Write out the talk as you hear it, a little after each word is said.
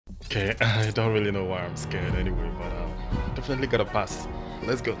Okay, I don't really know why I'm scared anyway, but definitely gotta pass.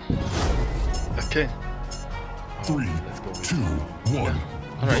 Let's go. Okay. Three, let's go. 2, 1. Yeah.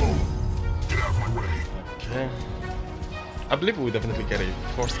 All right. Go. Get out of my way. Okay. I believe we'll definitely get a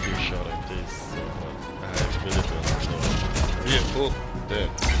first kill shot at this. So, I really don't know. Yeah. Oh, damn.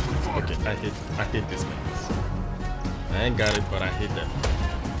 Okay, I hate this mess. I ain't got it, but I hate them.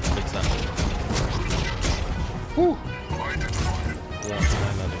 Let's not. Whew. One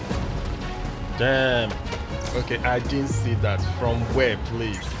finally. Damn. Okay, I didn't see that. From where,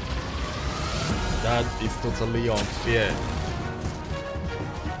 please? That is totally unfair.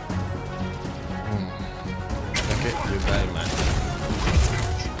 Okay, you die, man.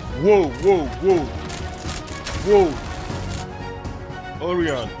 Whoa, whoa, whoa. Whoa.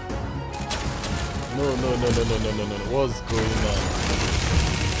 Orion. No. What's going on?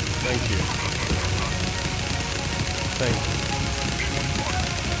 Thank you. Thank you.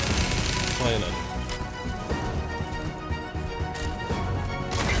 Finally.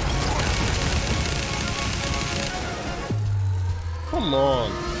 Come on.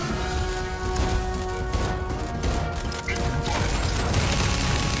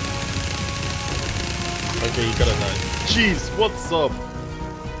 Okay, you gotta die. Jeez, what's up?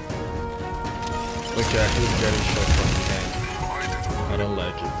 Okay, I hate getting shot from behind. I don't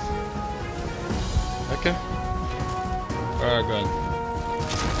like it. Okay. Paragon.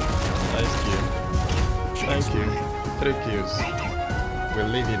 Nice kill. Thank you. 3 kills. We're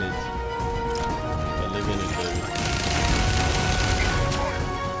leaving it. We're leaving it, baby.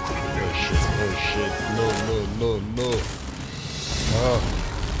 Oh shit. No. Oh.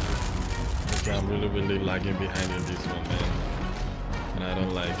 Okay, I'm really lagging behind in this one, man. And I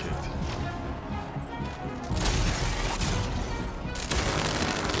don't like it.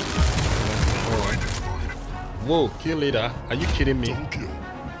 Whoa, kill leader. Are you kidding me? Double kill.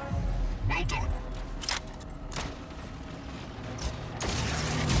 Well done.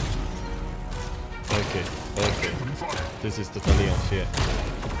 Okay. This is totally unfair.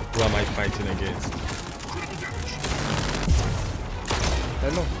 Who am I fighting against?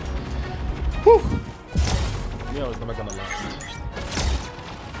 Hello. Whew. Yeah, I was never gonna last.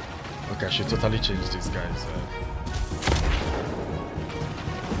 Okay, I should totally change this, guys.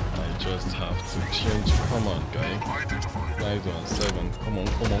 I just have to change. Come on, guy. Nice one, 7. Come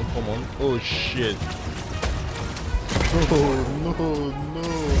on. Oh shit. No.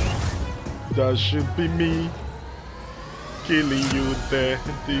 That should be me killing you there.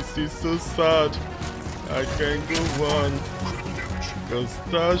 This is so sad. I can't go on. Cause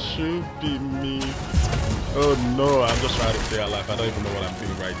that should be me. Oh no, I'm just trying to stay alive. I don't even know what I'm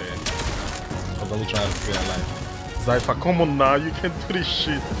doing right there. I was only trying to stay alive. Zypher, come on now, you can do this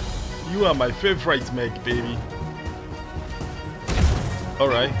shit. You are my favorite Mech, baby.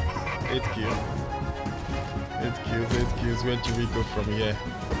 Alright, 8 kills. 8 kills. Where do we go from here?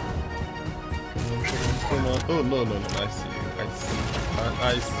 Come on. Oh no, I see you.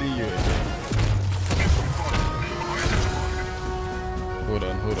 I see you again. Hold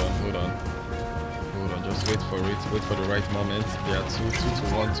on. Just wait for it. Wait for the right moment. They are 2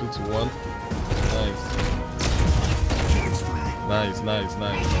 to 1. Nice.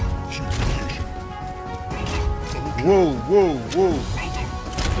 Whoa.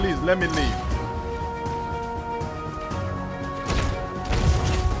 Please let me leave.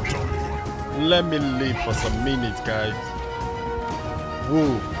 Let me leave for some minutes, guys.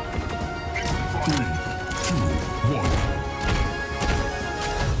 Whoa. 3, 2, 1.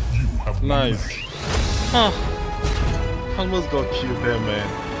 Nice. Almost got killed there, man.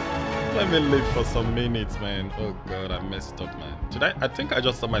 Let me live for some minutes, man. Oh god, I messed up, man. I think I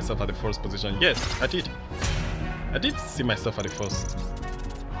just saw myself at the first position. Yes, I did. I did see myself at the first.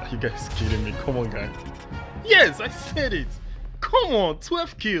 Are you guys kidding me? Come on, guys. Yes, I said it. Come on,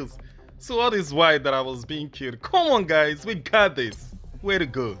 12 kills. So all is why that I was being killed. Come on, guys. We got this. Way to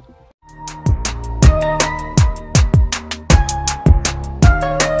go.